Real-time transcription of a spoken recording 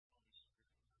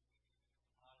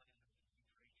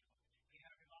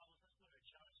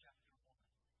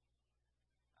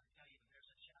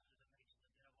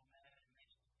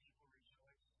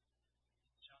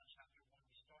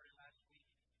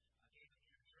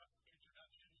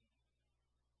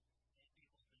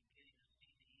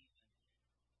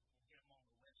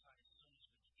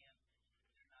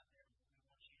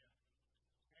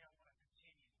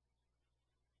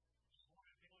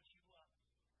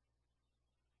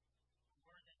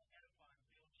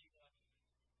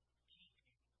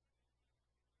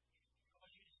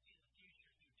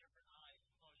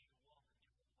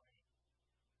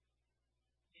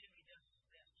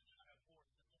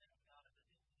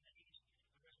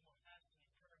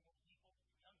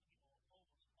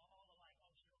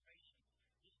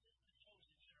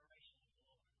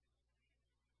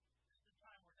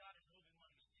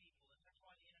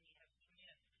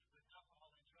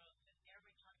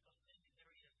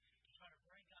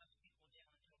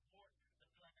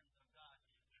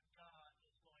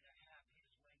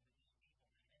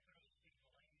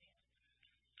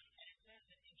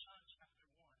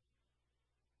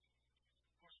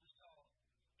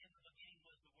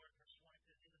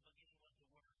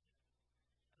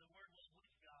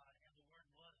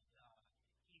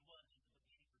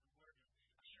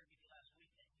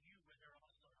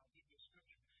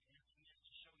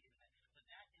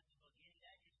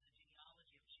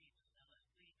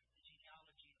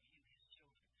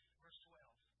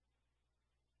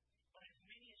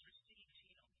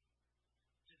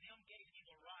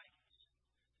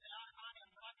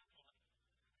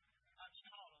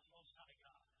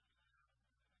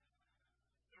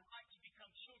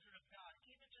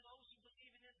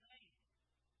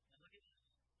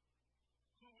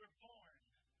were born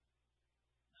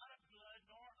not of blood,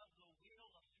 nor of the will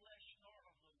of flesh, nor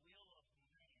of the will of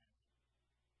man,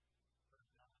 but of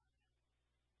God.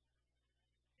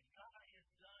 And God has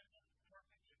done a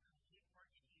perfect and complete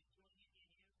work, and He's doing it in you.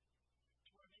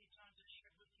 To where many times I've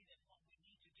shared with you that what we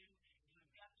need to do is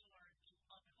we've got to learn to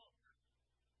unhook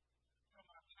from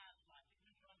our past life,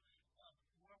 even from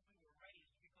where we were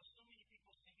raised. Because so many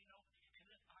people say, and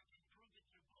this, I can prove it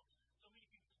through books. So many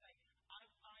people say,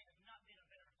 I have not been a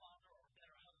better father or a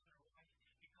better husband or wife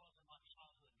because of my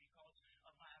childhood, because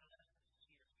of my adolescence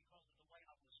years, because of the way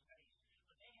I was raised.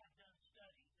 But they have done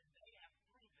studies, and they have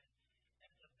proven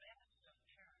that the best of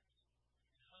parents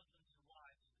and husbands and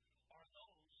wives are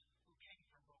those who came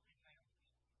from broken families.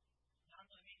 Now, I'm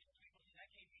going to meet some people say that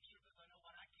can't be true because I know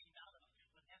what I came out of.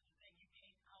 But that's the thing, you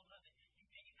came out of it. You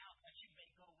came out that you may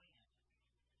go in.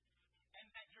 And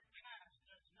that your past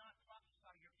does not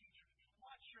prophesy your future.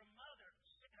 What your mother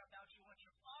said about you, what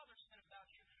your father said about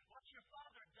you, what your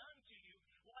father done to you,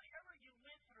 whatever you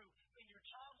went through in your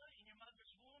childhood, in your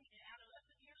mother's womb, in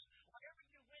adolescent years, whatever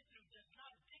you went through does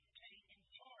not dictate and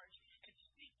charge and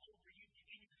speak over you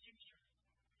in your future.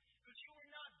 Because you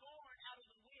were not born out of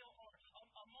the will or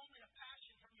a moment of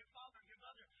passion from your father or your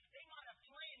mother. They might have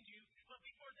planned you, but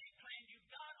before they planned you,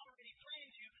 God already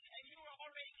planned you, and you were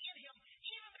already in Him,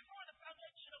 even before the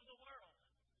foundation of the world.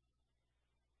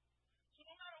 So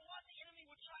no matter what the enemy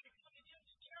would try to come and do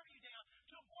to tear you down,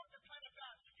 to abort the plan of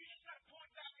God, you just got to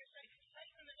point back and say,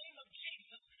 Satan, in the name of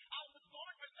Jesus, I was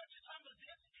born for such a time as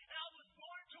this, and I was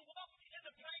born to walk in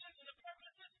the plans and the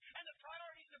purposes and the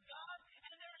priorities of God,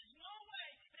 and there is no way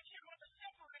that you're going to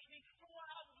separate me from what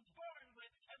I was born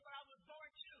with and what I was born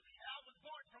to, and I was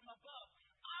born from above.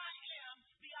 I am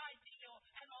the ideal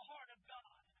and the heart of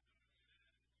God.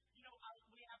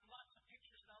 We have lots of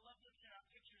pictures, and I love looking at our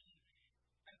pictures.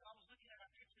 And as I was looking at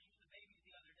our pictures with the babies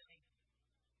the other day,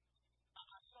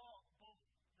 I saw both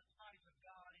the sides of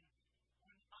God. And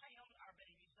when I held our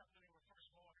babies up when they were first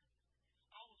born,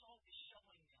 I was always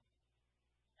showing them.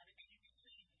 And as you can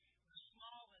see, the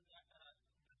smile and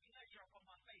the pleasure on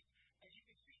my face, as you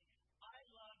can see, I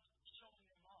loved showing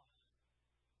them off.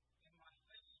 And my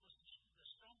face was the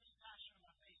strongest passion on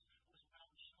my face was when I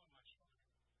was showing my children.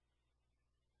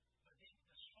 But then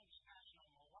the strongest passion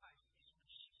on my wife is when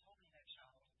she's holding that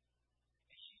child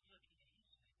and she's looking at his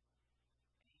face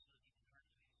and he's looking at her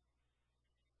face.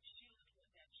 She looked at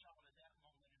that child at that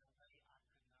moment in a way I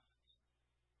could not.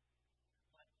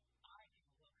 But I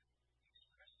can look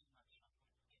expressing my child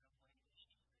in a way that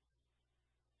she did.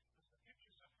 Because the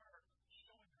pictures of her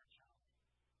showing her child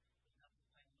was not the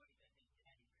same way that his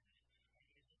daddy did it. And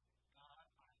it is God,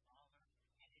 our Father,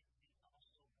 and it is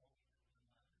also both the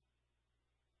Mother.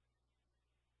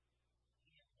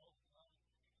 He has both love,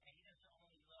 and He doesn't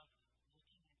only love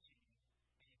looking into you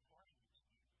and imparting it to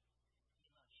you. He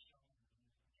loves showing you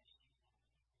as you are.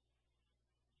 You.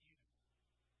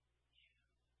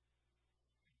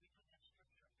 And we put that scripture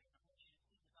up there.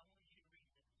 I want you to see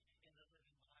this. I want you to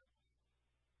read it in the Living Bible.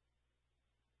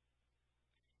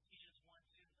 Ephesians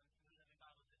 1:2, the Living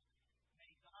Bible says,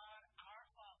 May God, our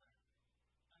Father,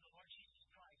 and the Lord Jesus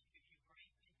Christ give you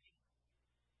grace and peace.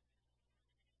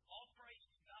 All praise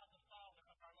to God the Father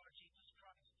of our Lord Jesus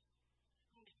Christ,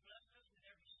 who has blessed us with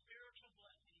every spiritual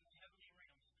blessing in the heavenly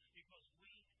realms, because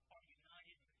we are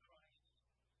united with Christ.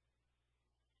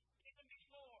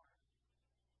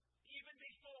 Even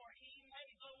before He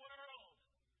made the world,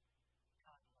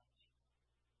 God loved you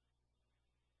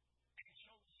and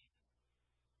chose you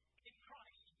in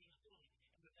Christ to be holy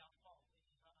and without fault in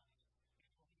His eyes before He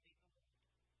made the world.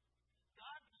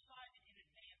 God decided in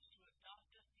advance to adopt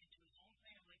us into His own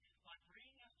family by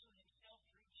bringing us to Himself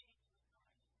through Jesus Christ.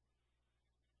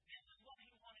 This is what He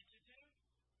wanted to do,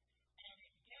 and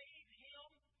it gave Him,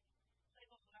 say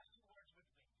those last two words with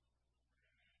me.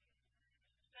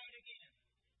 Say it again.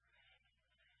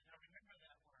 Now remember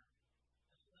that word.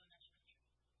 Let's go to the next scripture.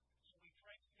 So we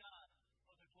praise God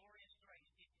for the glorious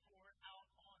grace He poured out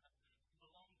on us who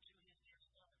belong to His dear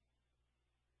Son.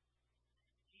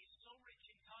 He is so rich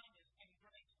in kindness and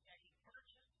grace that He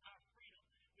purchased our freedom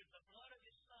with the blood of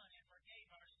His Son and forgave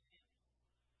our sins.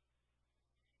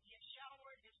 He has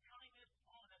showered His kindness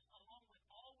on us along with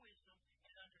all wisdom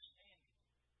and understanding.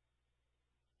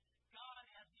 God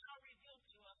has now revealed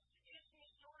to us His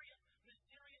mysterious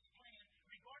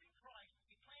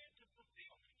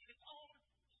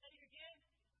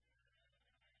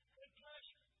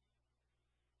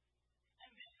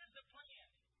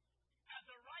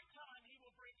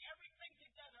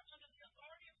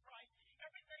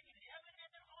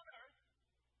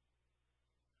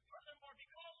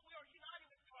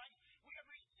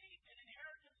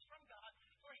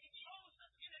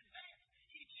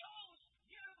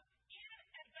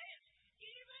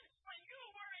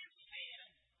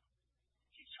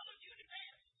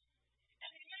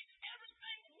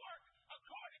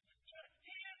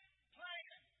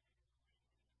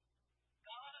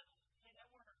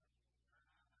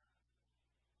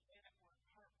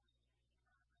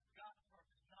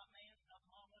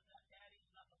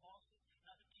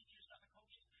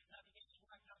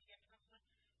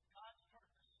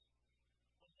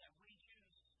And we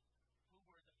Jews who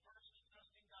were the first to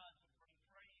trust in God would bring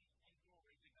praise and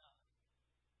glory to God.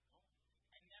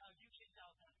 And now you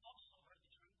Gentiles have also heard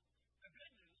the truth, the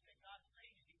good news that God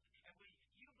saves you, and when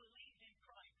you believed in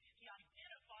Christ, He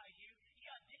identified you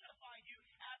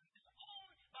as His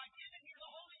own by giving you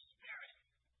the Holy Spirit,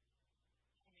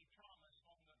 whom He promised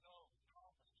long ago.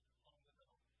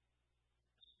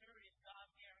 The Spirit is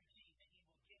God's guarantee that He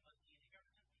will give us the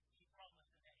inheritance He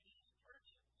promised and that He's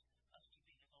purchased us to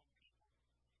be His own people.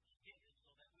 He did it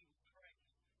so that we would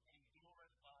praise and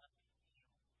glorify Him.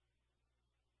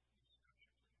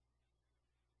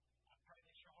 I pray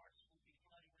that your hearts will be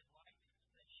flooded with light,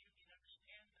 that you can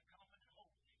understand the common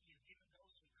hope He has given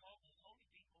those who call His holy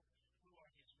people, who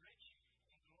are His rich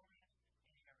and glorious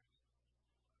inheritance.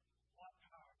 What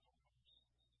powerful verse.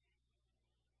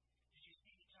 Did you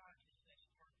see the time this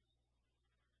next verse?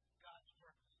 God's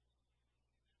purpose.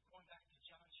 Going back to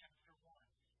John chapter 1,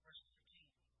 verse 13.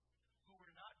 Who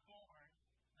were not born,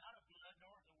 not of blood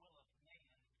nor the will of man,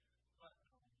 but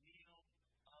the will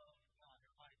of God.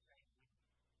 Everybody say will.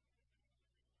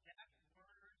 That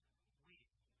word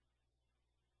will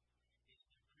is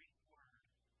the Greek word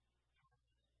purpose.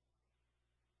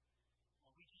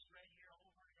 Well, we just read here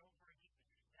over and over again.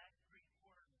 That Greek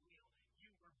word will.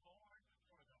 You were born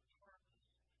for the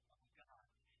purpose of God.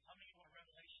 How many more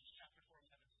Revelation chapter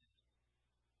 4:11 says?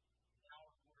 Thou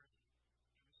art worthy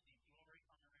to receive glory,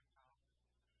 honor, and power.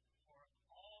 For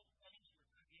all things were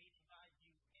created by you,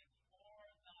 and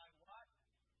for thy what?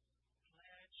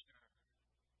 Pleasure.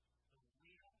 The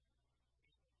will is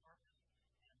the purpose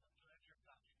and the pleasure of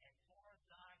God. And for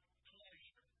thy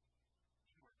pleasure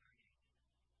you were created.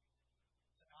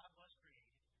 So God was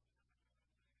created.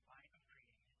 I am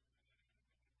created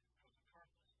for the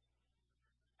purpose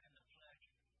and the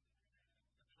pleasure of God.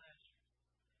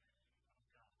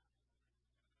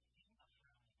 He's not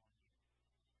frowning on you.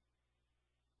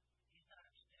 He's not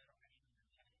upset or angry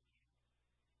at you.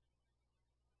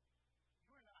 You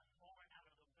were not born out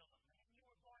of the will of man. You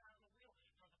were born out of the will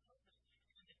for the purpose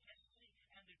and the destiny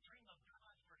and the dream of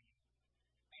God for you.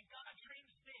 And God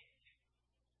dreams big.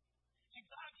 And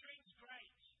God dreams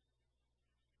great.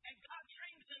 And God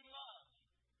dreams in love.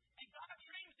 And God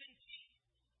dreams in peace.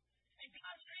 And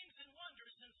God dreams in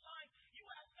wonders and signs. You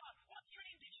ask God, what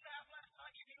dream did you have last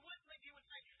night? If you wouldn't believe, you would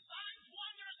say, signs,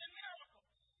 wonders, and miracles.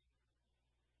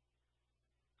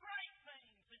 Great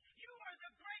things. And you are the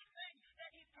great thing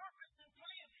that He purposed and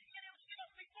planned in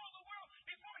Himself before the world,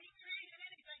 before He created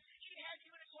anything. He had you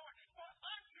in His heart. For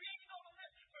I'm creating all of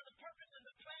this for the purpose and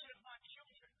the plan of my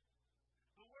children.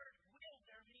 The word will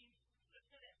there means,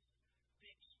 listen to this, the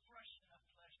expression of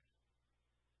pleasure.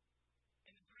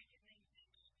 In the Greek, it means the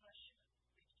expression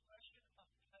of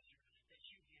pleasure that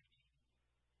you give to Him.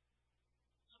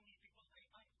 So many people say,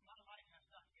 my life has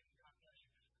not given God pleasure.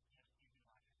 Yes, your life has.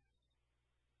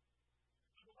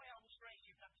 The way I was raised,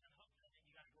 you've got to unhook that and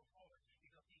you've got to go forward.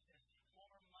 Because He says, for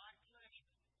my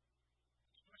pleasure,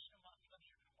 expression of my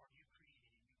pleasure, are you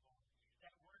created and you born.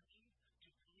 That word means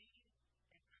to plead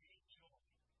and create joy.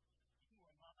 You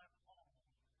are my own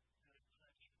good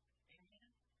pleasure. Amen?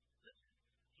 Listen,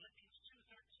 Philippians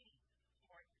 2:13.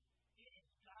 For it is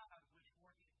God which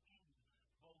worketh in you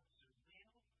both to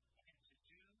will and to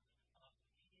do of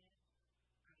His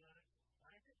good.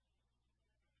 What is it? That's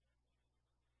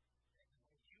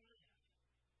what you live.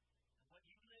 And what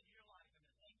you live your life and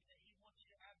the things that He wants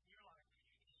you to have in your life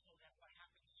is so that what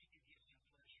happens to you gives Him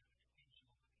pleasure and joy.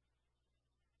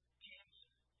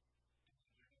 Cancer doesn't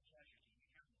give Him pleasure to you.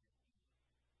 Hear me.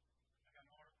 I got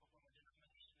an article from a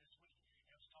denomination this week,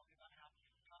 and it was talking about how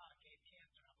God gave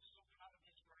cancer. I was so proud of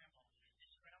this grandma.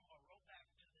 This grandma wrote back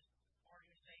to this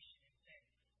organization and said,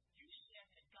 you said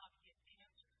that God gives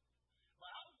cancer.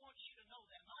 But I want you to know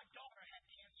that my daughter had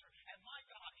cancer, and my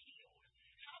God healed.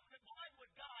 Why would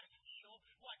God heal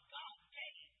what God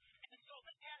gave? And so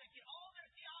they had to get all their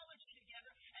theology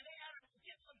together, and they had to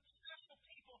get some special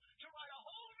people to write a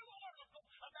whole new article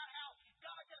about how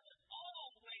God doesn't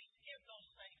always give those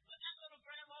things. But that little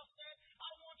grandma said, I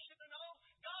want you to know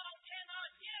God cannot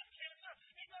give cancer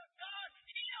because God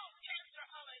heals cancer.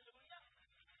 Hallelujah.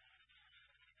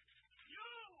 You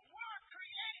were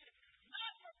created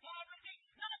not for poverty,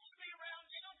 not to be around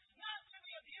you, not to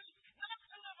be abused, not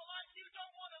to live a life you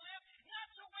don't want to live, not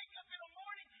to wake up in the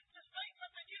morning to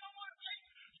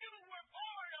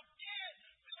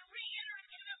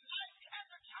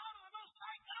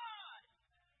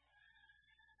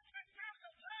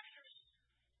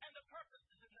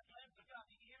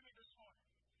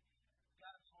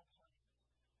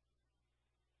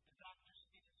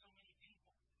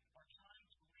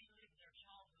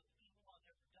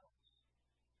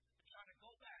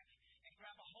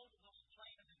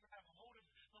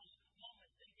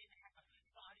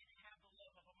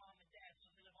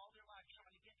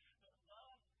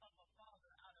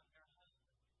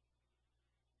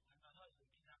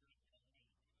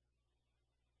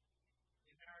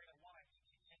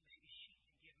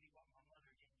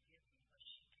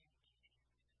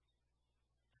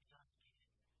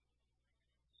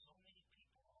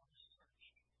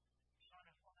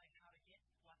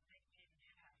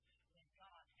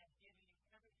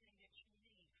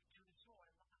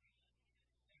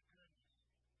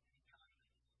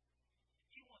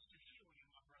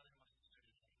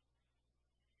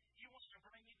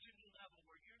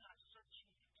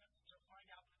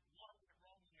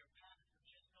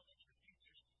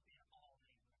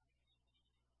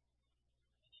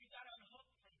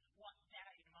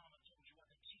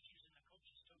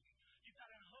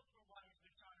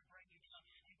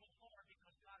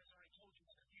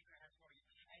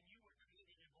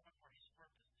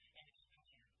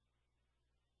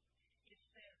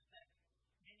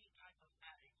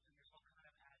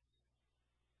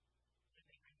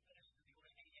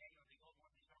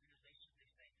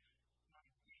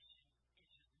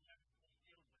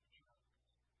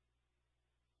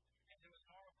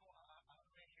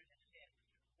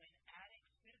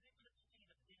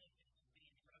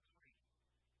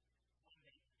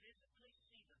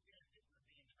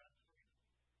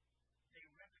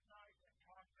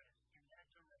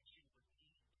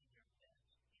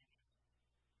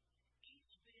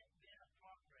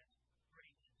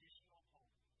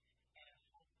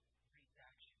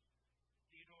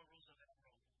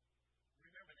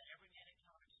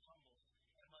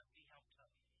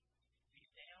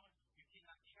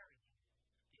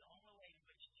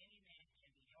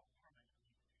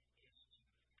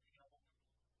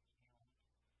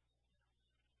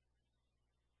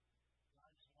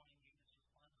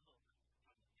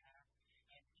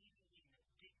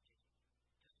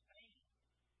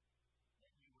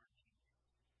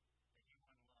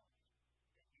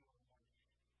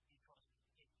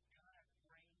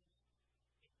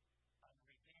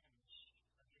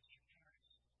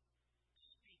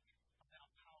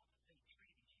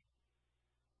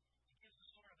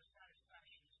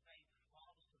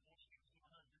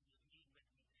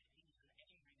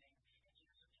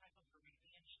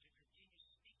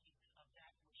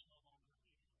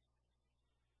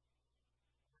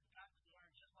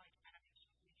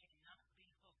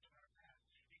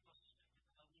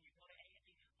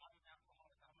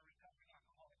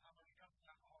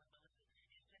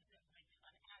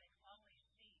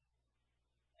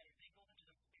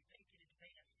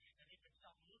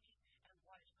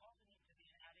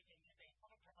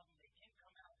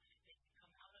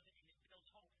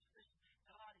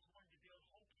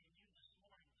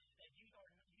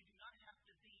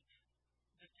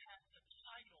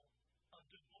a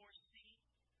divorcee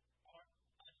or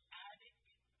an addict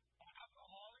or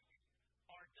alcoholic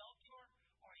or adulterer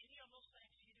or any of those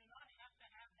things. You do not have to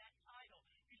have that title.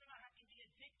 You do not have to be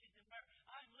addicted to marriage.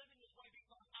 I'm living this way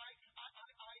because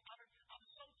I'm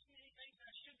so many things that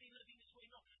I should be living this way.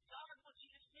 No, God wants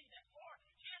you to see that for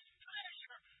His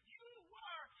pleasure, you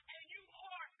were and you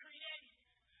are created.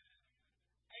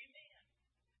 Amen.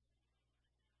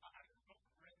 I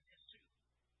read this too.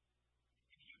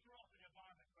 If you grew up in an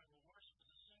environment where the worst was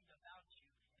assumed about you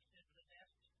instead of the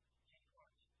best, take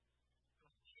heart.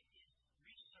 Because it is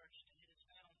researched and it is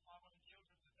found following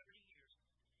children for 30 years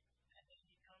that they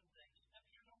become the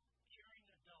exceptional, caring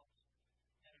adults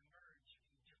that emerge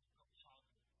from difficult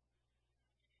childhood.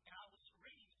 And I was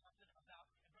reading something about,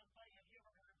 and Brother Clay, have you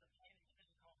ever heard of the plan in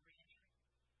prison called reentry?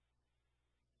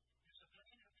 There's a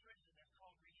plan in a prison that's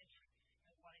called reentry.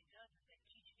 And what it does is they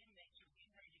teach inmates who are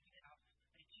getting ready to get out.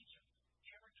 They teach them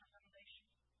character foundation,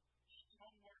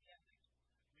 strong work ethic,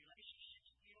 relationship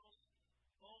skills,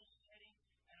 goal setting,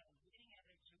 and a winning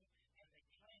attitude, and they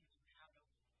train them how to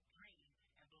dream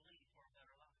and believe for a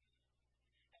better life.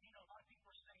 And a lot of people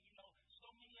are saying, so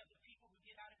many of the people who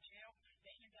get out of jail,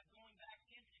 they end up going back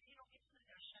in. It's that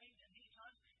they're ashamed, and many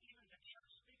times even the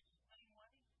church speaks the same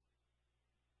way.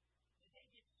 They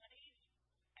get saved,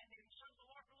 and they serve the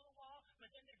Lord for a little while, but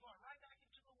then they're going right back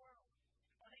into the world.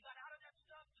 Or they got out of that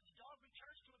stuff, and the dog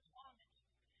returns to its vomit.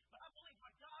 But I believe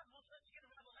what God wants us to get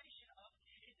a revelation of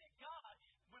is that God,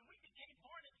 when we became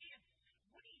born again,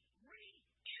 we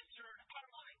re-entered our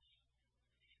life.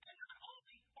 And not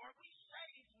only are we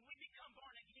saved when we become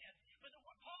born again, but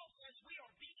what Paul says, we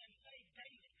are being saved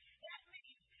daily. That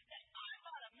means that I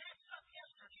might have messed up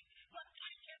yesterday, but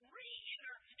I can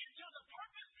re-enter into the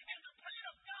purpose and the plan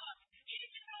of God.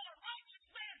 Even though a righteous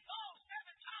man falls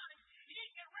 7 times, he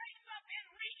can raise up and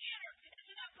re-enter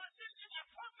into that position, that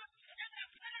purpose, and that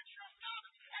pleasure of God.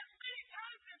 As many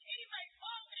times as he may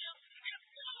fall down and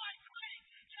feel like quitting,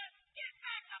 just get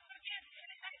back up again and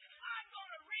say, I'm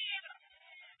going to re-enter.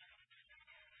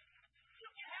 You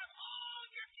can have all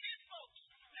your kids, folks.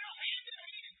 They're hand in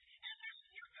hand. And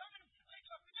you're coming like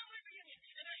a family reunion.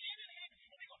 And they're hand in hand.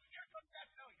 And they go, here comes that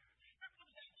failure. Here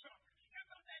comes that drunk. Here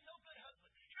comes that no good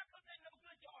husband. Here comes that no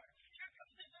good daughter. Here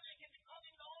comes this and they can call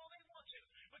him all they want to.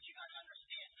 But you got to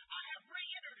understand, I have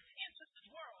re-entered into this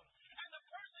world. And the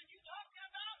person you're talking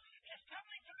about is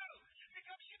coming through.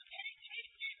 Because you can't keep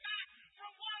me back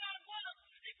from what I was.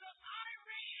 Because I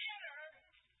re-entered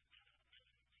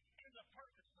in the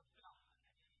purpose of God.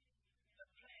 The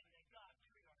plan that God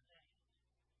preordained.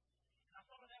 And I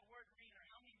thought of that word re-enter.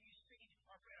 How many of you seen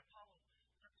or read Apollo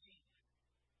 13?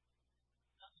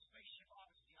 Not the spaceship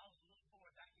Odyssey. I was a little boy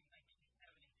back in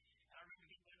 1970. And I remember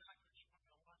getting one night when you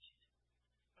wanted to watch it.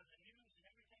 But the news and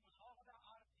everything was all about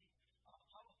Odyssey,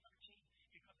 Apollo 13,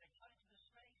 because they got into the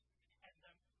space and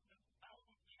the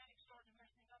mechanics started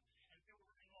messing up and they were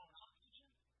running low on oxygen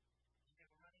and they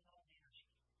were running low on energy.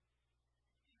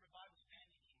 Everybody was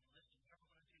panicking and listening. What are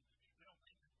we going to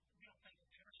do? We don't think the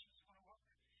parachutes are going to work.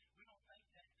 We don't think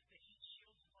that the heat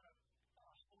shields are going to hold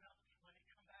up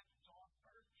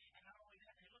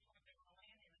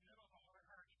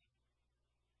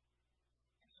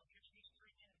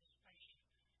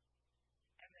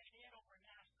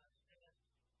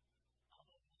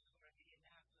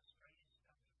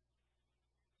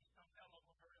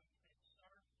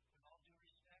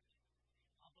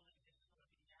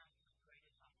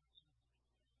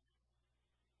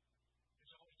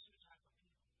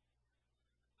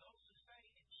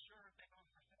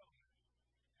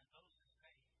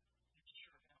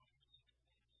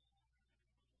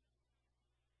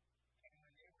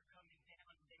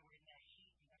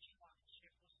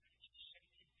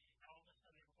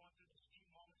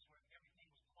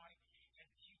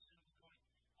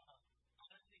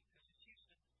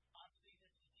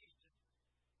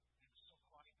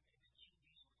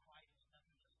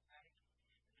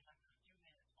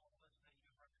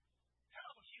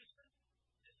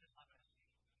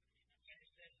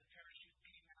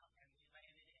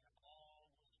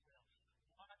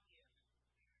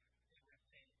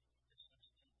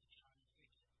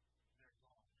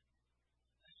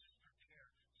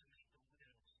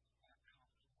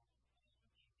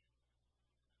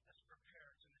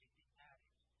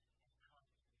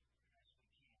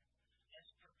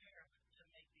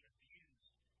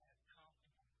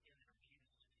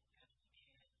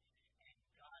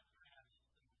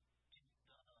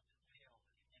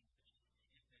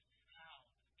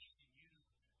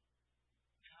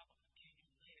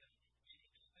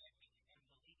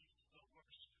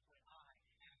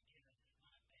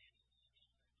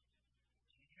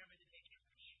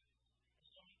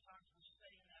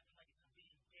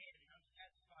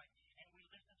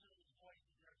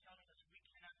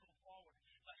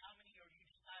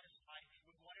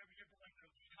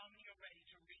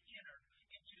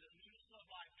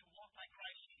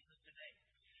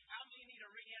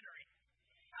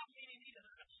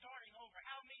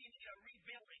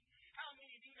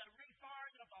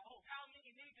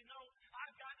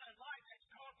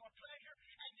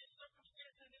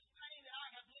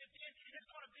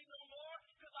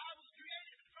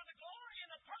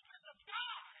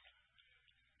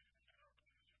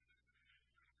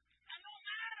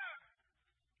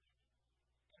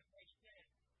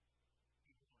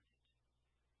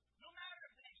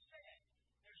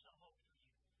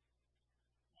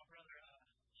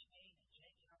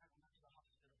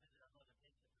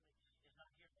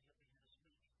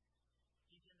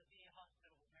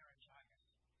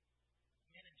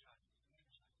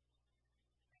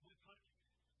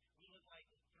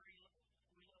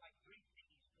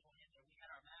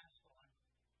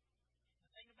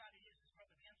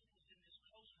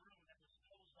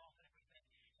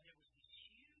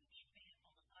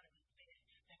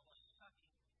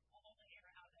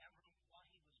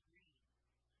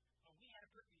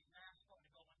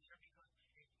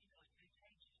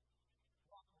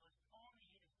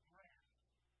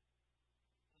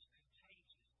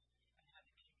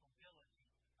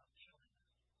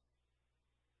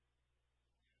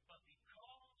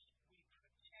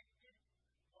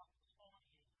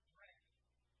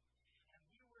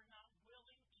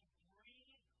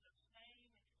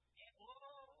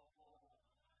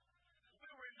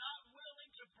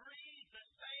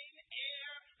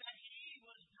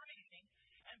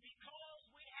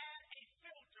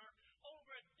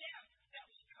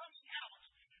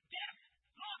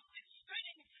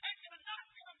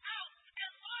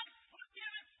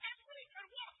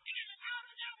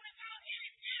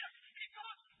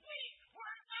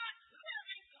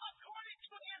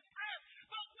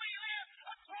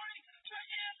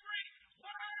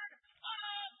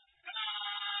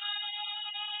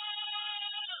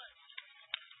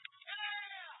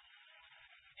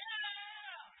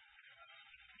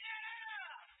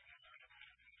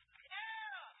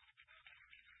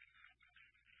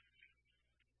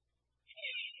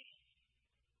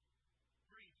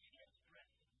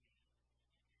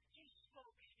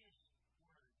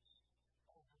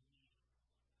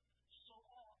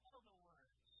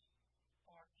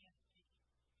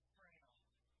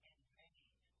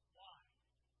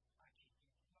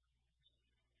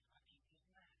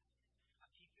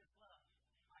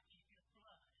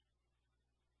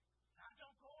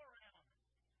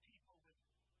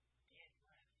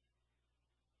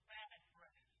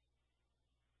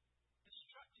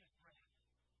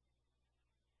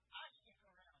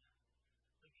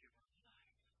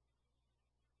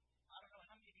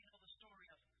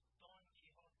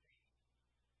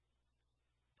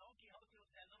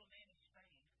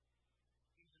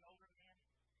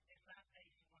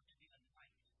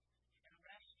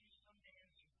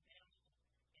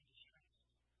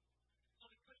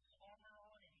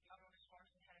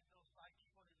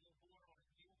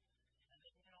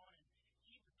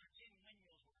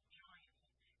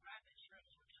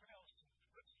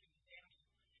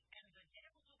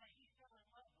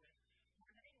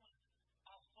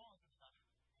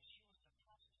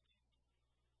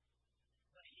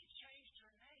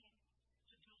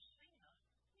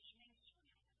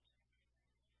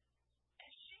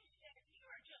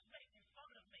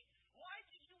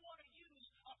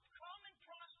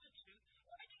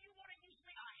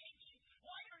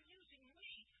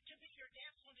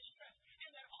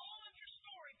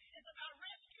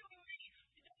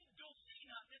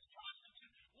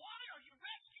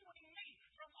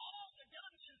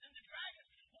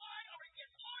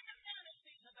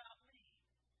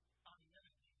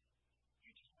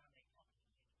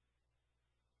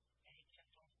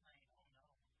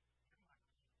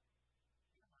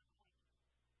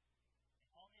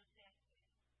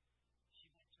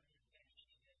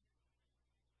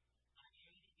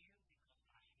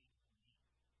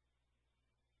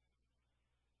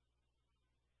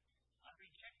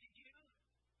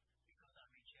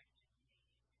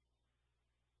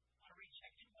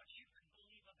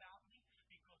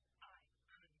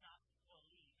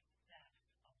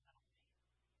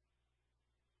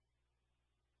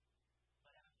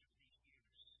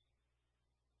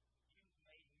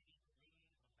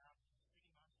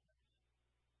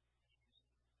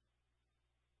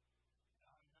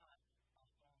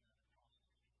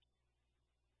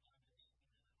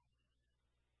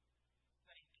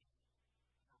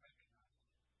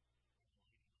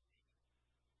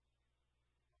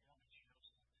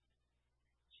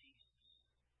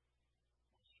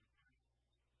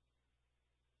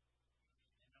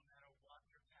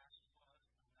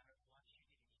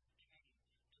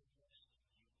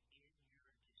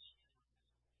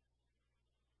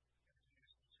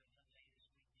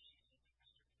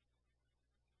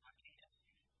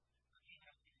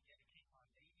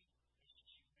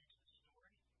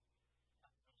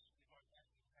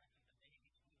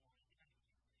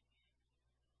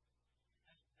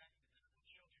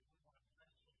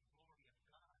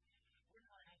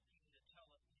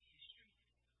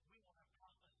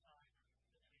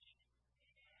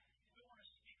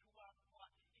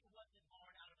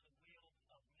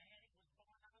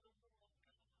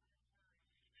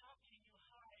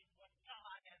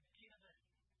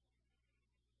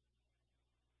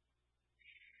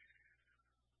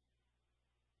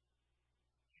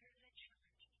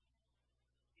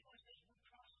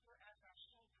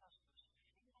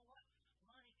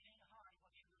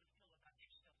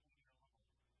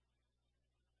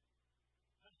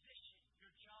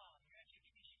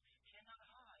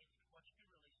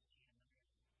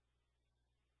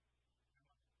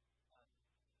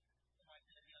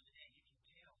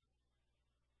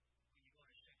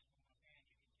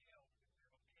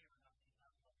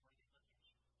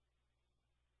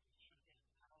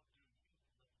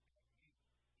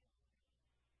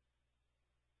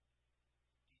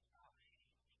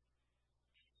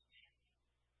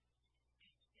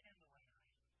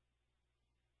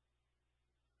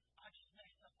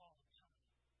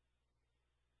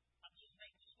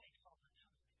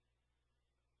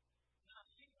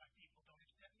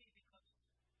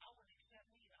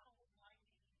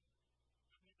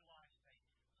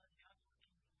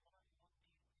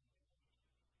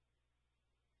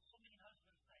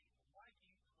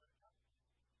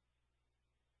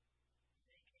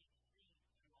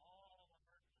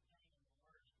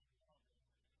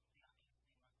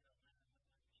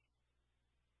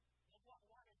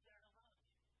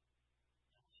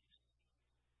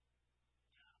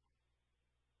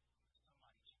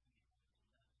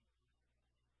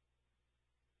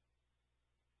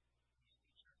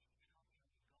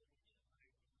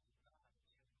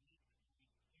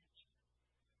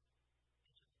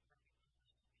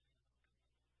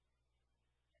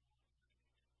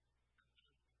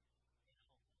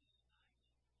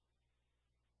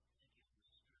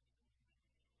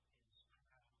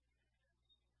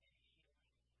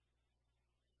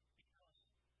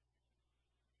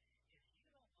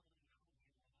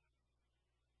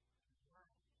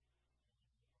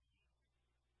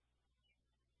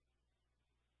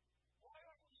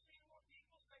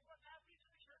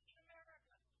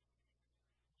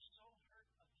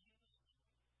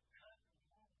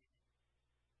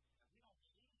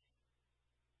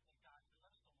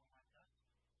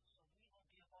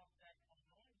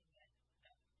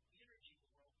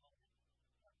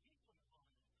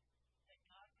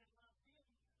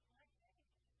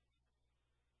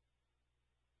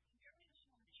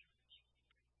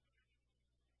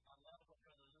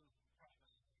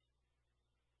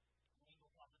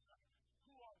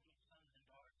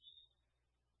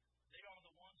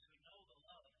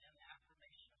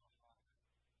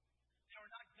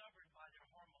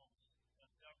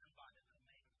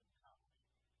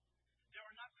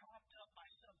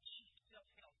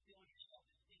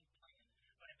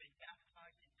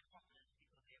baptized in confidence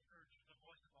because they have heard the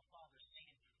voice of a Father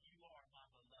saying, "You are my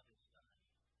beloved Son."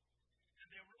 And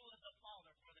they rule as a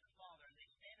father for their father, and they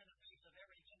stand in the face of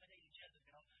every intimidating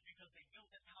Jezebel because they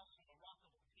built that house on the rock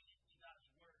of obedience to God's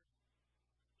word.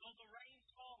 Though the rains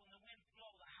fall and the winds blow,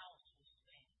 the house will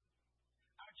stand.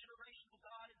 Our generational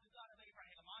God is the God of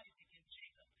Abraham, Isaac, and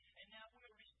Jacob. And now we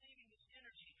are receiving this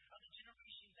energy of the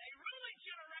generations. A ruling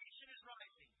generation is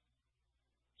rising.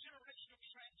 Generational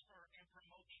transfer and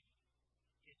promotion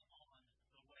is on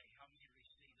the way. How many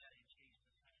receive that in Jesus'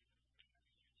 name?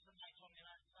 Somebody told me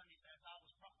last Sunday that I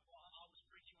was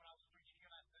preaching when I was preaching here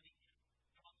last Sunday.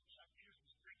 Prophet Chuck Pierce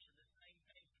was preaching the same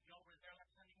thing. Y'all were there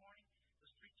last Sunday morning?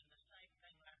 Was preaching the same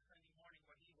thing last Sunday morning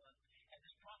where he was. And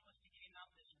this prophecy came out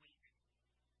this week.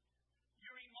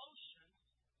 Your emotions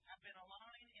have been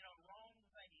aligned in a wrong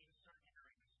way in certain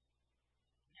areas.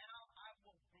 Now I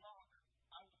will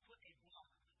put a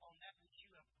block on that which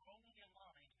you have wrongly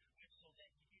aligned with so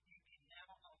that you can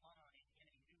now align in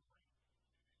a new way.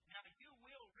 Now you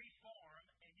will reform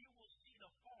and you will see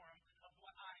the form of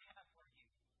what I have for you.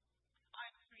 I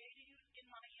have created you in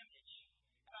my image,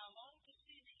 and I long to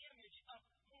see the image of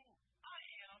who I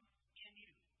am in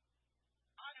you.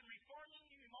 I am reforming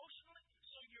you emotionally,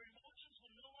 so your emotions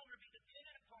will no longer be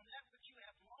dependent upon that which you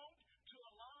have longed to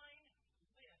align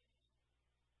with.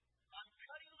 I'm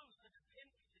cutting loose the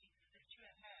dependency that you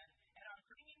have had, and I'm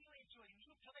bringing you into a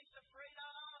new place of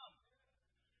freedom.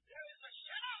 There is a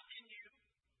shout in you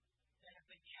that has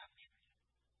been captured.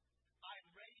 I am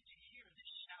ready to hear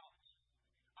this shout.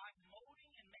 I'm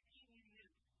molding and making you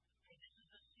new, for this is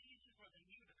the season for the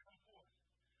new to come forth.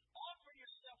 Offer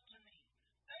yourself to me.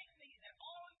 Thank me that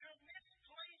all your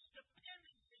misplaced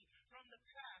dependency from the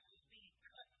past is being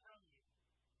cut from you.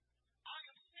 I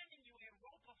am sending you a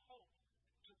rope of hope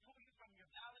to pull you from your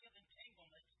valley of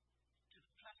entanglement to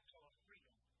the plateau of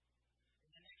freedom.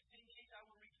 In the next 10 days, I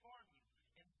will reform you.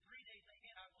 In 3 days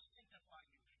ahead, I will sanctify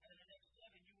you. And in the next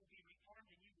 7, you will be reformed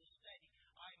and you will say,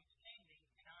 I am standing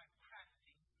and I am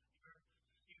crafting your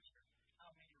future.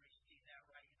 How many receive that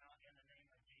right now in the name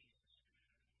of Jesus?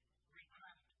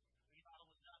 Recraft. I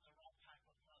was not the wrong type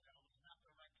of mother. I was not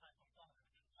the right type of father.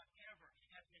 Whatever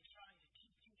has been trying to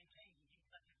keep you entangled, you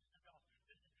cut it off.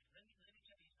 Listen, let me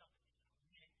tell you something.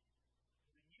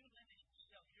 When you limit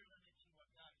yourself, you're limited to what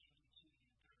God can do to you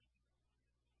and through you.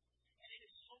 And it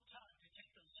is so time to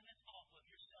take the limits off of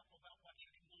yourself about what you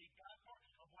can believe God for,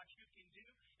 of what you can do.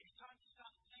 It's time to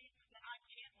stop saying that I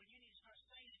can't when you need to start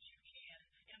saying that you can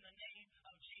in the name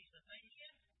of Jesus.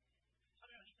 Amen? So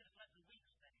he says, let the weak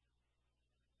say.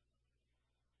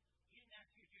 He didn't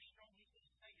ask you if you're strong. He said,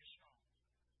 say you're strong.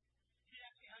 He didn't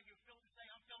ask you how you're feeling. Say,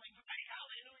 I'm feeling great.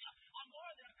 Hallelujah. I'm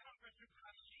more than a conqueror through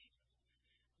Christ Jesus.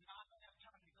 Now, I don't have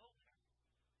time to go there.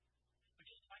 But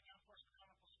just right now, 1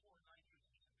 Chronicles 4:9 through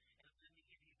 10. And let me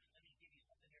give you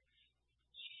something here.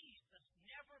 Jesus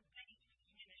never based his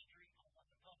ministry on what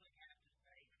the public had to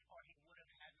say, or he would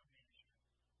have had no ministry.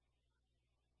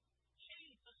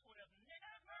 Jesus would have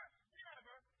never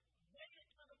made it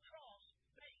to the cross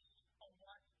based on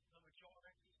what the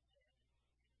majority said.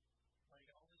 But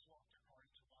he always walked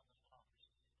according to what the Father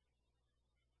said.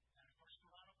 And in 1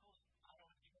 Chronicles, I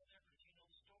don't have to go there, but you know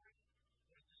the story.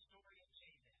 There's the story of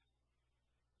Jabez.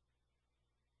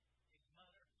 His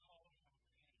mother called him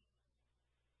pain.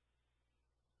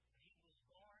 When he was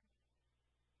born,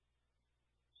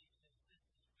 she says, this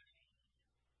is pain.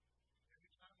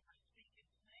 Every time I speak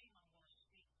his name, I'm going to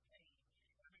speak pain.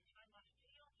 Every time I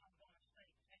feel, I'm going to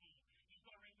say pain. He's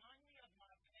going to remind me of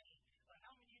my pain. But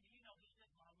how many of you know, he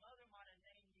said, my mother might have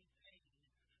named me pain,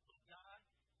 but God,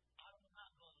 I will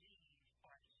not believe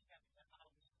or accept that I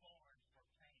was born for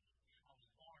pain. I was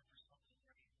born for something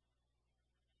greater.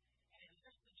 And it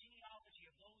lists the genealogy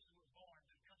of those who were born,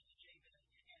 but it comes to Jabez,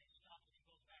 and it stops and he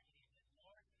goes back and he says,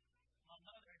 Lord, my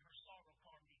mother in her sorrow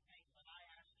called me pain, but I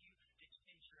ask you to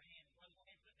extend your hand. Go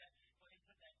ahead and put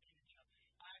that image up.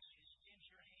 I ask you to extend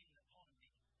your hand upon me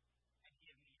and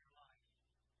give me your life.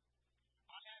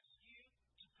 I ask you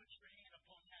to put your hand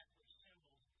upon that which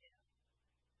symbols death.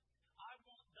 I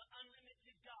want the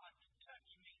unlimited God to touch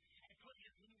me and put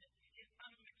his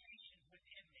unlimitations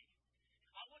within me.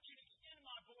 I want you to extend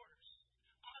my borders.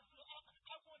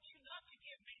 I want you not to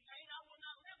give me pain. I will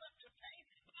not live up to pain,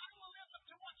 but I will live up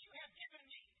to what you have given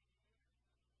me.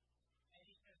 And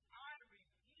he says, I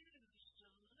refuse to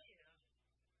live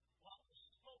what was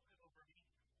spoken over me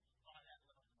by that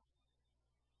loved one.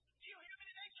 Do you hear me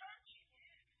today, church?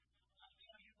 I'll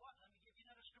tell you what, let me give you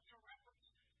another scriptural reference.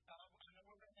 I know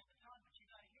we're running out of time, but you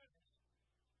got to hear this.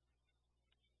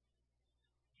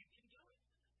 You can do it.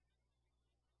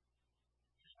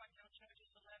 Just like now,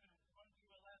 Judges 11,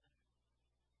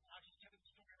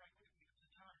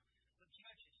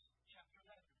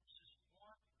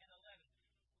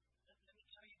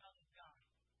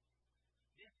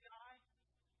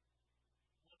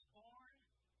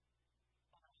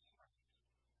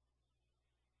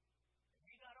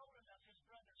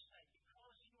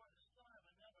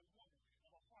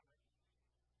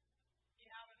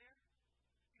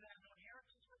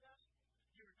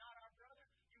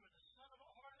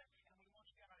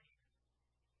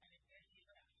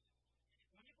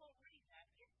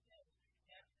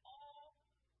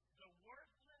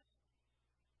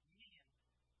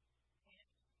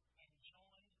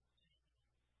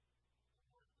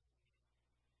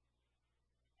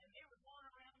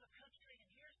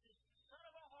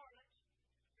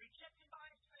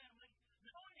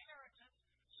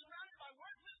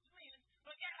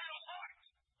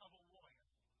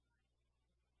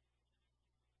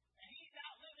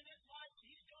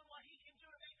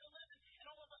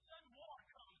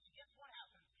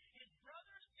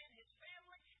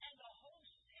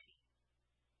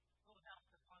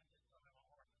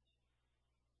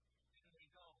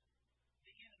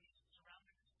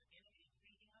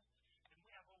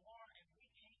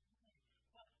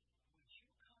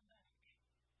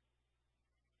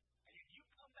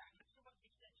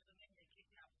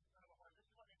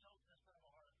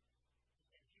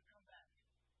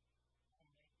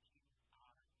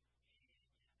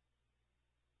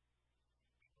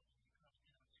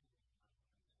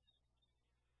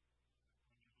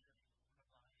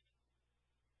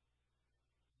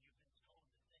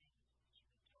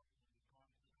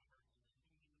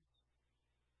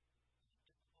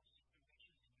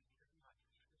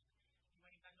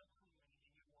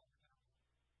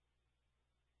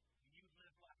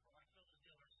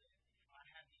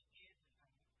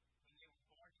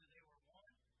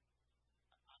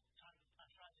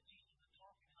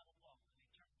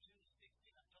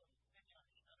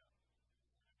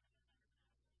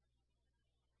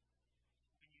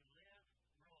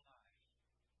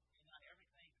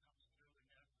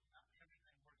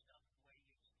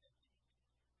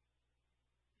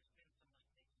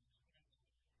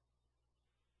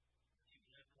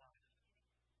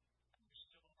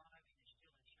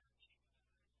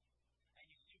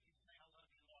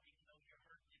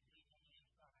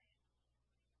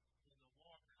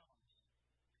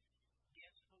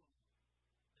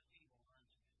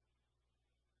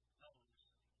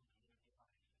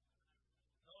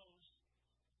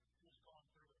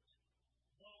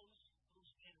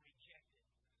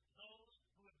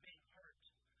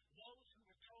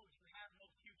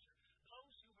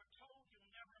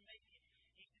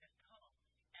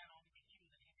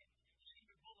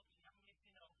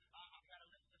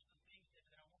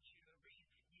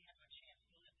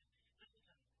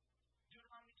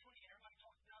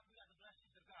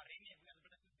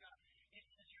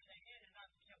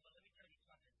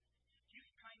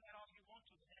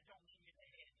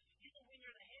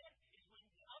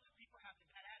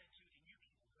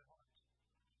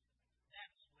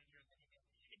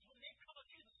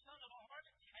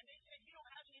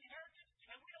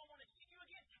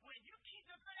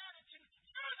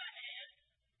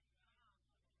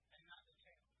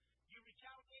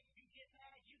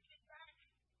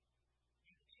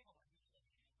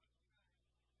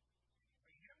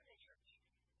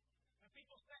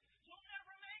 People say, you'll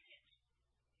never make it. He's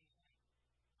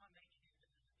like, I'm making it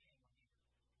because it came on you.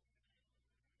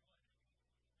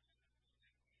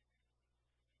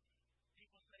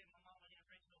 People say my mama didn't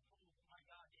raise no fool, but my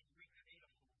God didn't recreate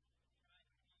a fool.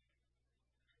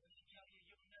 When she tell you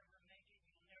you'll never make it,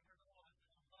 you'll never go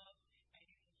above, and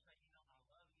you can say, I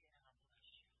love you and I bless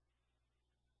you.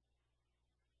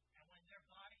 And when they're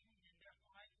fighting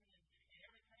and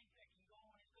everything that can go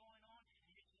on is going on,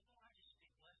 and you say, I just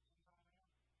speak blessings on them.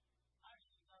 I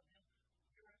just love them.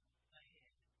 You're ahead. And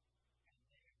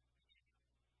they're the tail.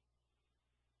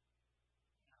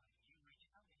 Now, if you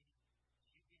retaliate,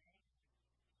 you get angry.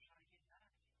 Try to get back.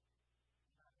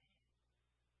 You're not ahead.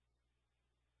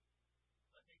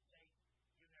 But they say,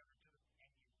 you never do it,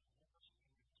 and you force and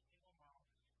you kill them off,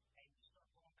 and you start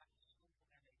going back to school,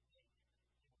 and they say,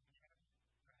 you'll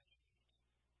never graduate.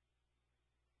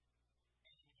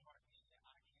 And in your heart, you say,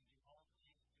 I can do all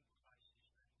things through Christ who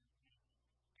strengthens me.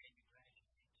 And you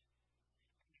graduate.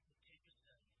 And you continue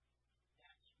studying.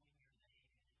 That's when you're the head and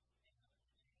not the tail.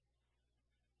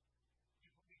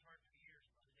 We've heard for years,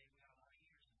 Brother Dave, we got a lot of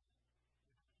years in this. We've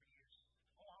heard for years.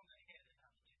 Oh, I'm the head and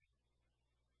not the tail.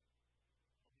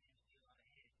 But we can still not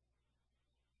ahead.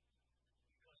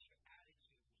 Because your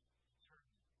attitude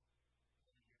determines whether you're the head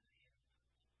or not.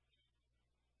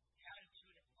 The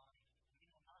attitude in life,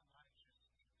 our life just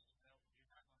is,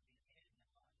 you're not going to be the head in that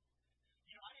life.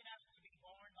 I didn't ask to be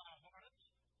born by a harlot.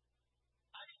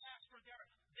 I didn't ask for their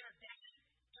daddy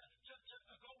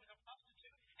to go with a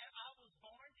prostitute. And I was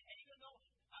born, and even though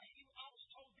I was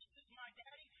told this is my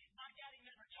daddy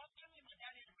never talked to me, my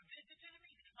daddy never visited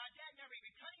me, my dad never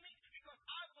reclaimed me, because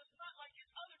I was not like his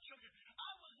other children.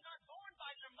 I was not born by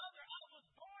their mother. I was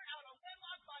born out of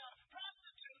wedlock by a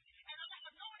prostitute, and I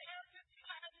had no inheritance.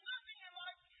 I had nothing in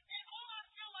life, and all I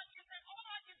feel like is that all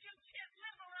I can do is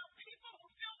live around people who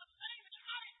feel the same as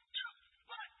I do.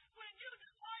 But when you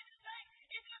decide to say,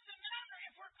 it doesn't matter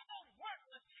if we're called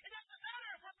worthless, it doesn't matter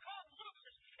if we're called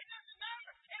losers, it doesn't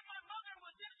matter if my mother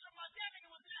was this or my daddy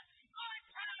was that, my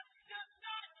past does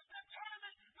not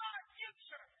determine my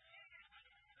future.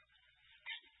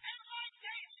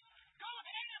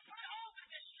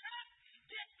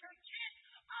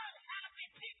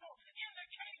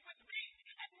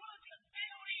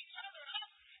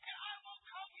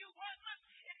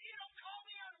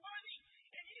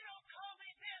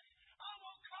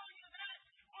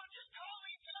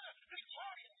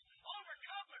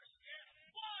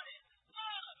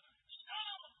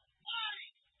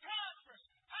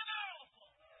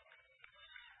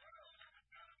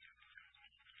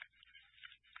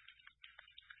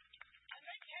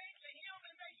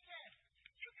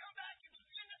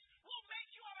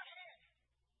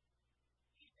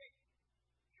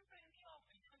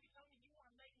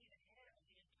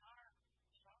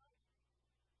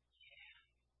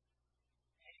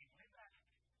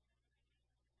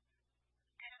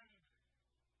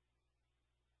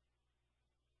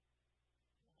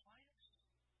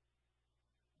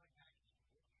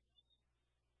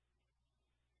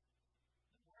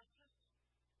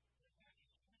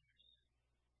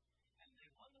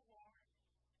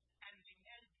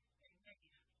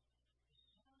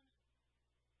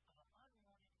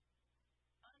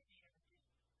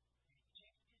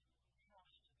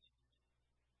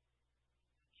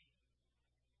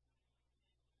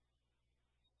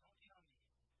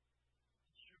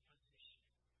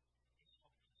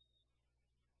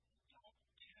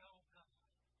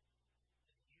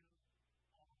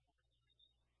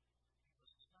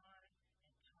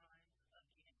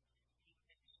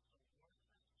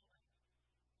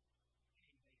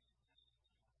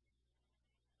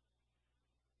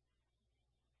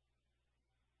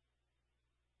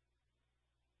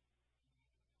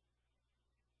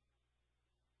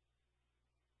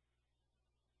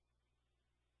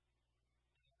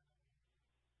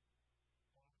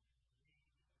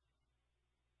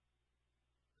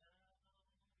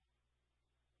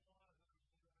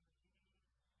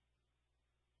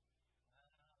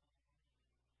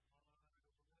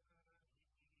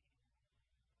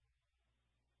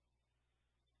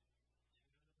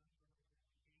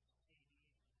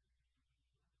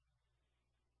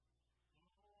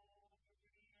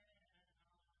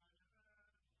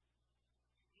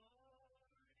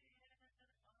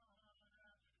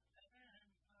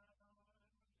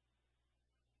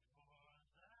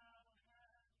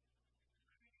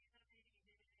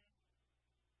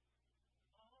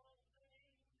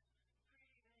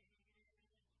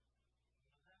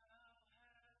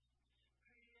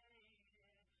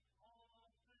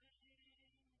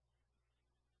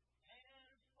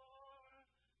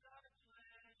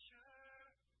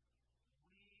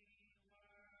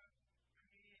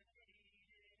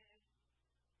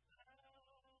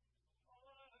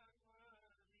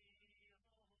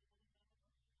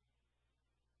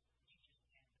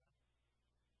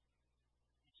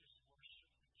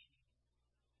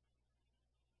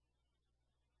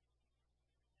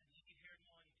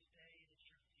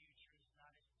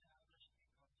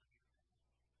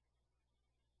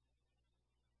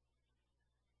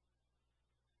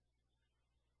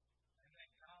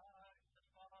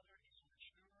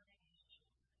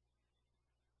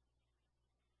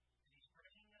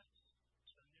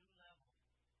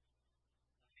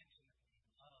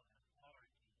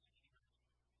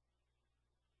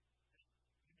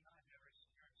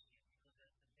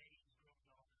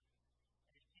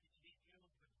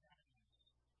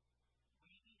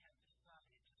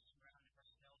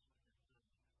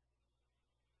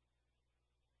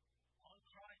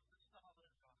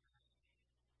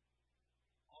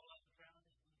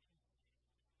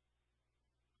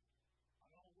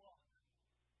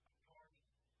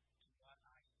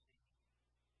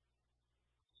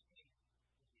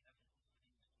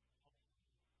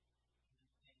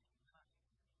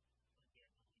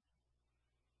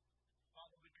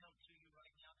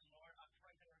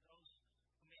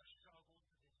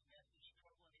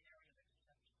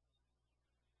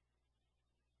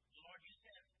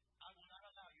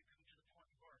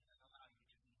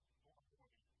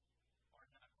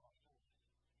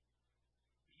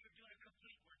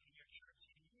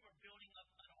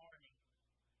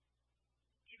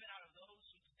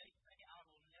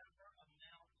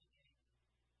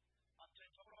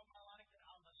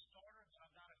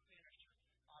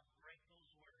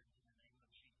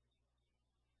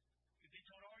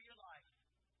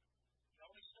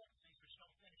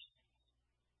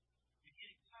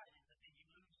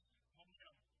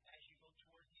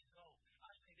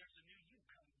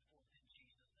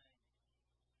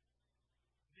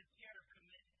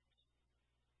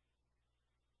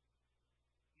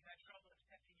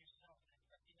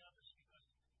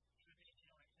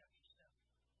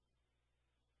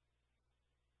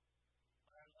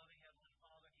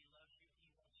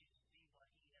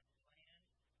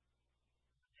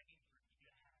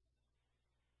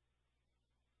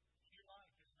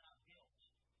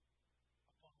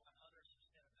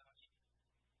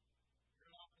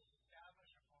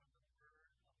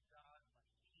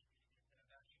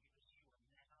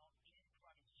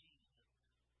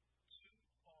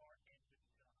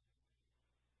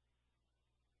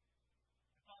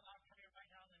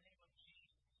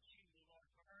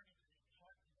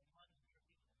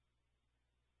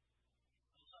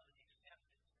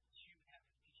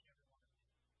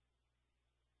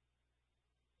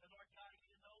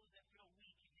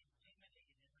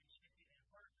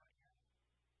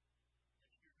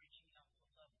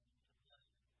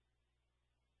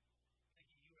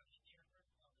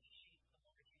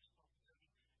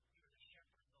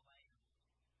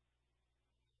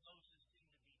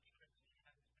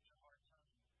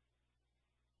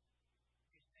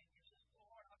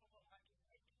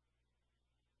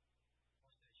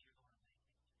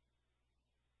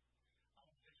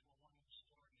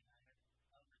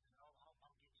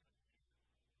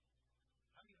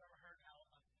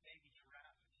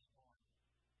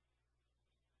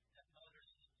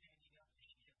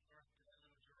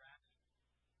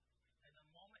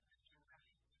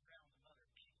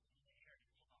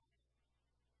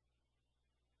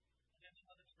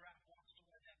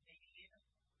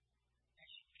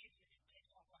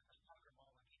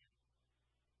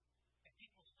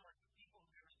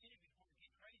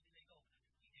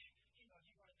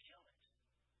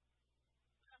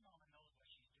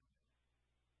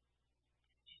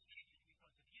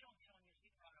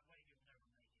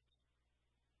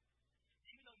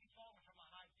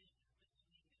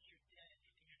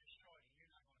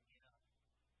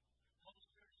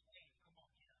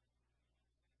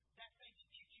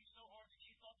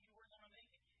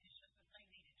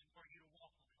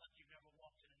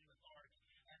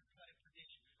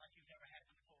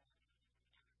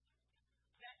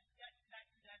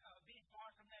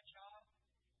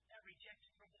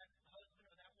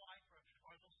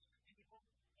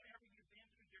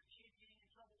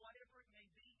 trouble, whatever it may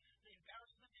be, the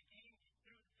embarrassment that came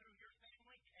through your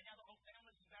family, and now the whole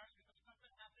family's embarrassed because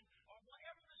something happened, or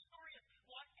whatever the story is,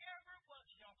 whatever was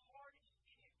your hardest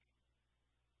kick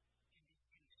can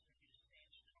be used for you to stand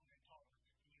strong and taller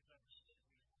than you've ever stood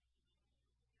before.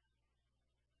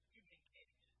 You've been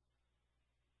kicked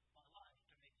by life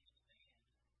to make you stand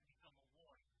and become a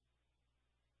warrior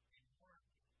and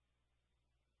worthy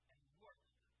and worth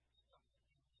something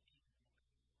in this kingdom.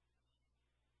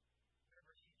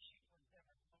 Whatever issue was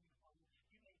ever come from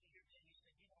you may be here today, you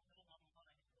say, you don't know my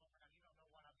mind is going around, you don't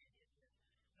know what I've been hit with.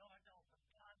 No, I don't, but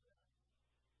God does.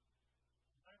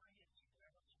 Whatever hits you,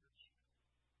 whatever hurts you, He's going to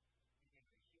heal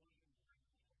you and bring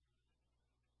you forward.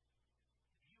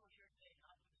 If you are here today and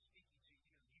I've been speaking to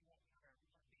you, you want prayer, we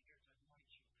want to be here to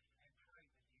anoint you and pray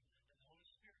with you, that the Holy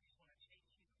Spirit is going to take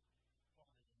you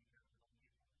farther than you've ever gone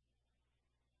before.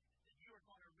 That you are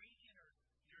going to re-enter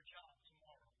your job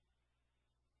tomorrow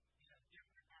in a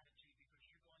different attitude because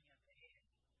you're going at the head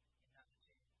and not the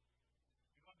tail.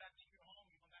 You're going back to your home,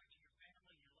 you're going back to your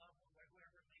family, your loved one,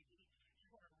 wherever it may be.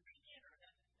 You're going to re-enter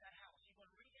that house. You're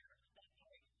going to re-enter that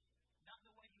place. Not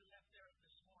the way you left there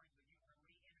this morning, but you're going to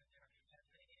re-enter there at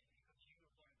the head because you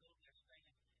are going to go there saying,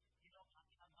 you know,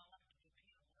 my life is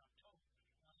dependent on what I'm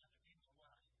told. My life depends on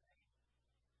what I say.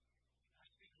 I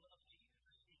speak love to you.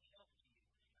 I speak health to you.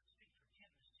 I speak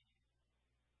forgiveness to you.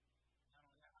 Not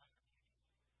only that, I forgive you.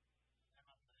 And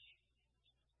I bless you.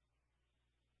 Amen.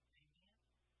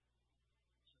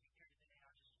 So here today,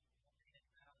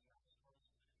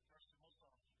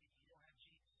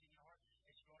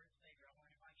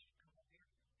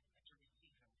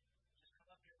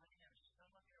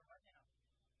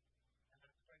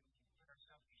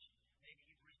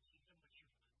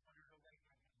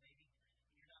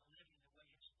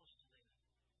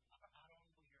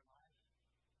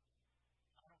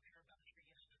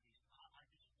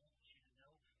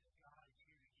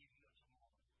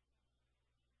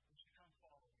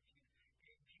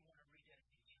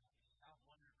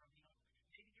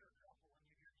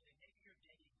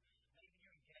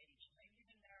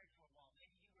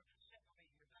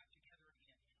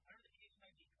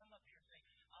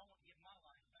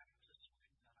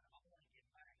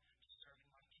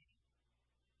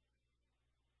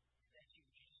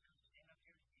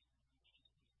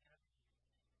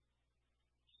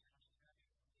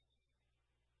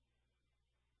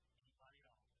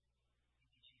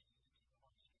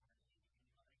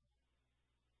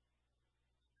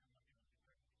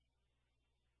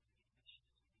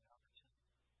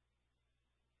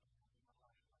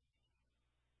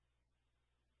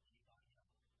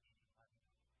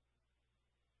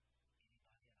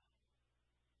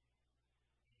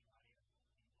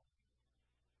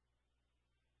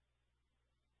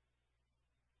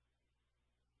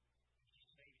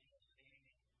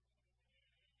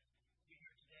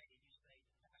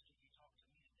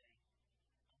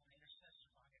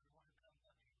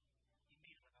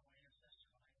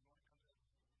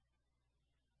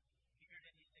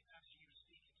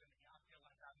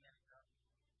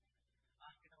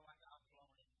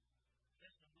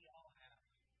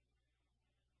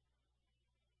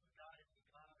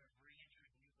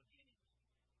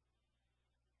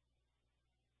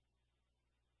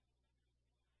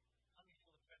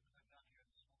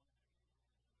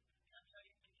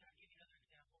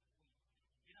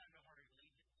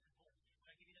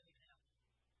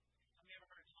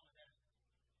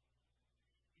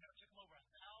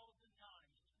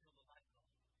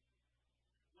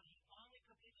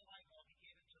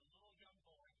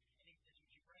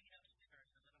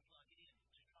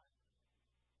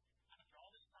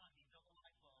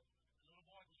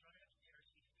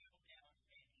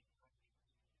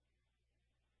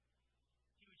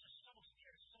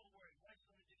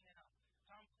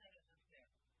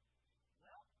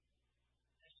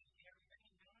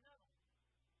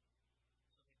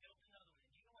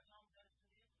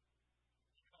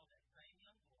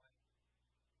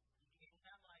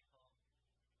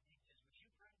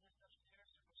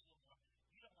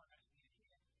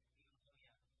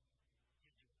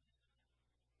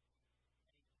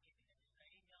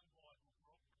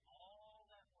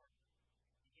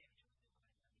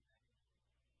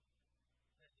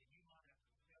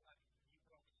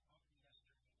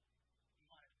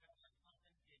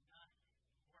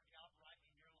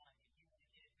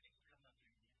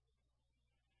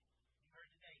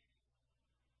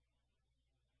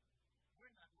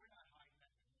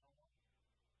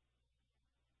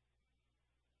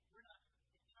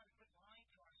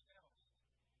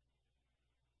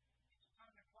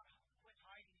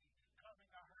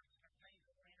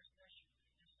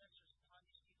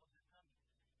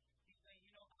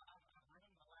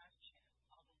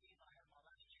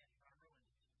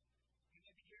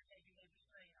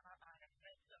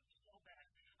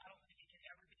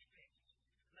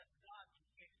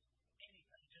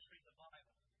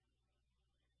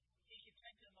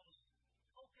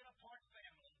 broken apart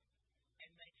family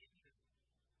and make it new.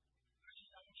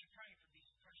 Christians, I want you praying for these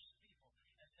precious people.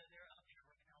 And so they're up here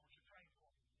right now. I want you praying for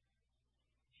them.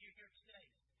 If you're here today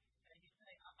and you say,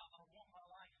 I want my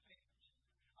life fixed.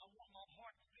 I want my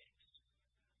heart fixed.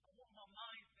 I want my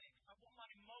mind fixed. I want my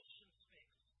emotions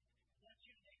fixed. That's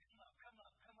you today.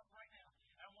 Come up right now.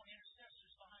 And I want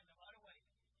intercessors behind them right away.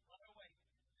 Right away.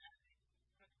 I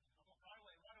want right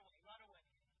away.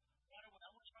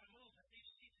 I want you to move and leave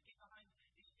seats and get behind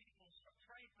these people and start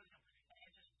praying for them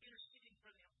and just interceding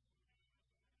for them.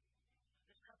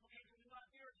 This couple came from New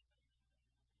Iberia.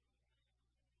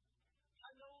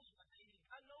 God knows what they need.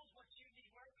 God knows what you need.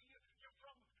 Wherever you're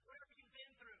from, whatever you've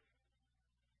been through.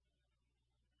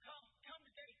 Come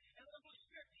today and let the Holy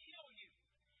Spirit heal you.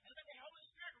 And let the Holy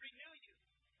Spirit renew you.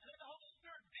 And let the Holy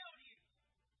Spirit build you.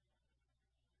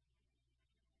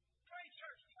 Pray,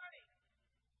 church. Pray.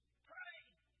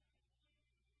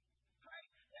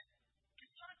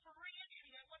 It's time for re-entry.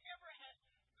 That whatever has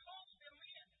caused them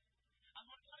in. I'm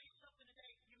going to tell you something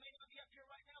today. You may not be up here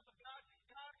right now, but God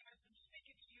has been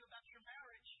speaking to you about your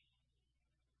marriage.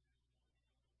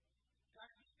 God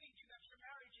has been speaking to you about your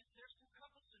marriage. There's some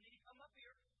couples who need to come up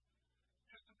here.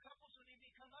 There's some couples who need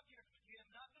to come up here. You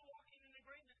have not been walking in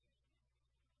agreement.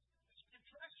 There's been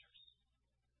pressures.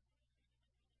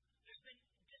 There's been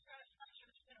dissatisfaction.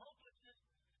 There's been hopelessness.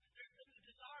 There's been the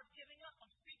desire of giving up.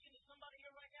 I'm speaking to somebody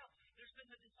here right now. There's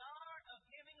been the desire of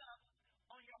giving up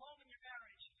on your home and your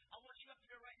marriage. I want you up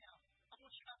here right now. I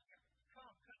want you up here.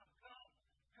 Come.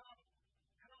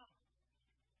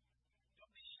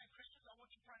 Don't be shy, Christians. I want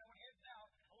you praying. I want heads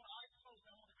down. I want eyes closed.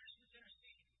 I want the Christians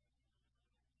interceding.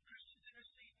 Christians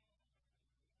interceding.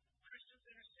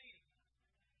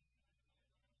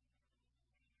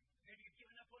 Maybe you've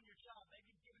given up on your job. Maybe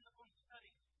you've given up on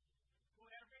study.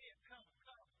 Whatever it is, come.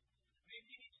 Maybe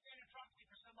you need to stand in proxy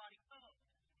for somebody. Come.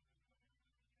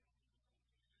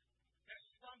 There's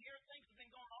some here, things have been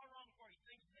going all wrong for you.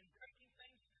 Things have been breaking,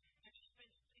 things have just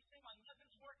been, you seem like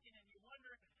nothing's working, and you're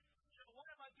wondering, what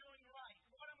am I doing right?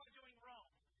 What am I doing wrong?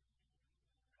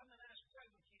 Come and let us pray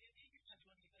with you. You're not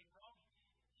doing anything wrong.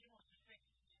 He wants to fix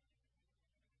it.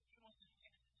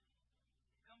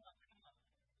 Come up.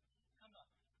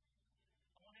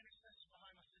 I want intercessors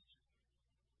behind my sister.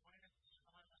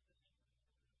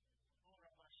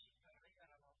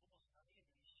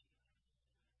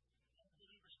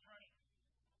 Believers praying.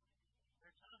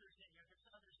 There's others in here.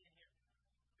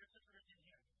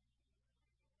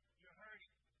 You're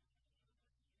hurting.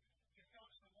 You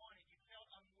felt unwanted. You felt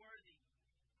unworthy.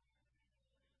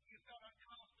 You felt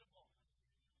uncomfortable.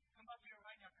 Come up here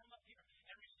right now. Come up here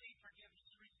and receive forgiveness.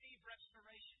 Receive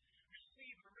restoration.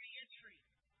 Receive a re-entry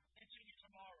into your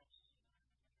tomorrows.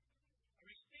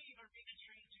 Receive a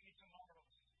re-entry into your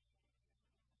tomorrows.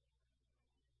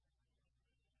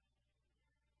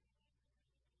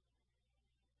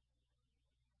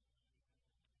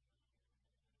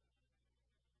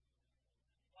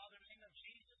 Father, in the name of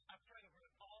Jesus, I pray over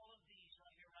all of these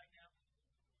right here, right now.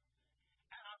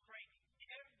 And I break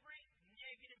every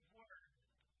negative word,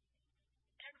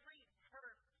 every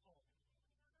hurtful,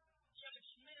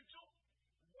 judgmental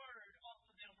word off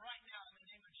of them right now in the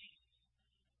name of Jesus.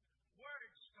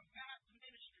 Words from past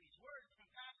ministries, words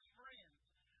from past friends,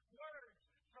 words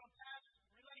from past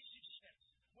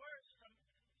relationships, words from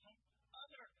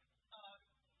other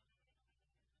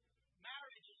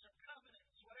marriages or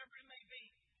covenants, whatever it may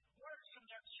be, words from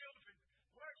their children,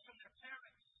 words from their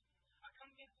parents. I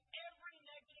come against every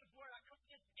negative word. I come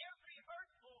against every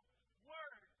hurtful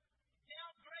word,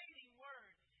 downgrading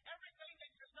word, everything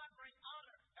that does not bring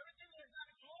honor, everything that is not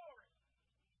glory.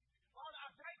 Father, I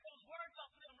break those words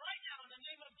off of them right now in the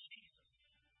name of Jesus.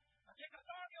 I take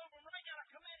authority over them right now. I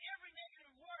command every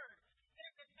negative word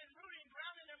that has been rooted and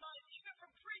grounded in their minds, even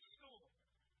from preschool,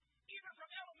 even from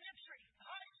elementary,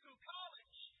 high school,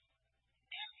 college.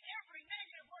 Every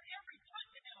negative word, every put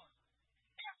down,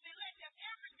 every letdown,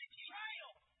 every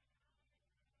betrayal,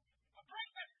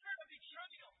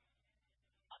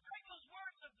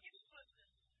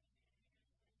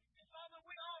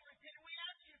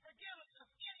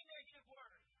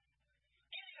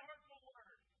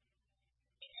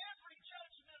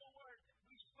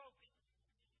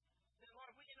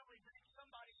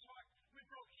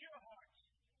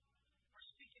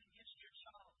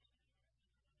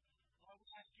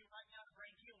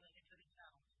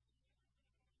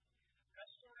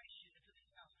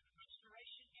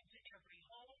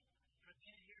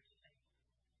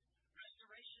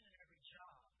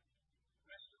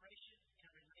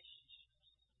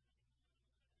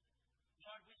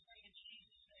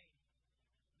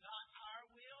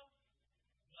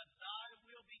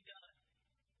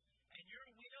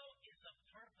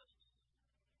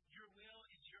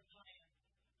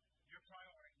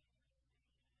 priority.